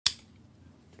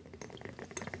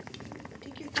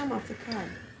foam off the cone.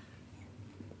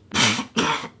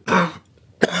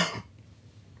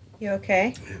 You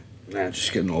okay? Yeah, it's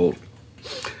just getting old.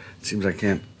 It seems I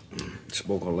can't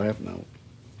smoke or laugh now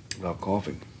without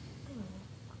coughing.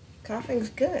 Coughing's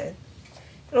good.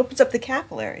 It opens up the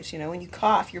capillaries, you know. When you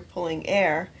cough, you're pulling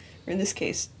air, or in this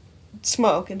case,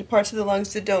 smoke, into parts of the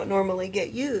lungs that don't normally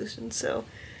get used. And so,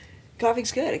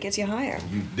 coughing's good. It gets you higher.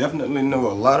 You definitely know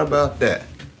a lot about that.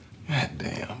 God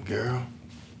damn, girl.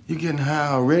 You getting high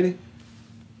already?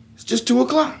 It's just 2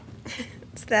 o'clock.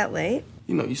 It's that late.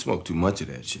 You know, you smoke too much of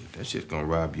that shit. That shit's gonna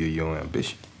rob you of your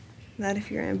ambition. Not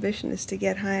if your ambition is to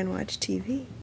get high and watch TV.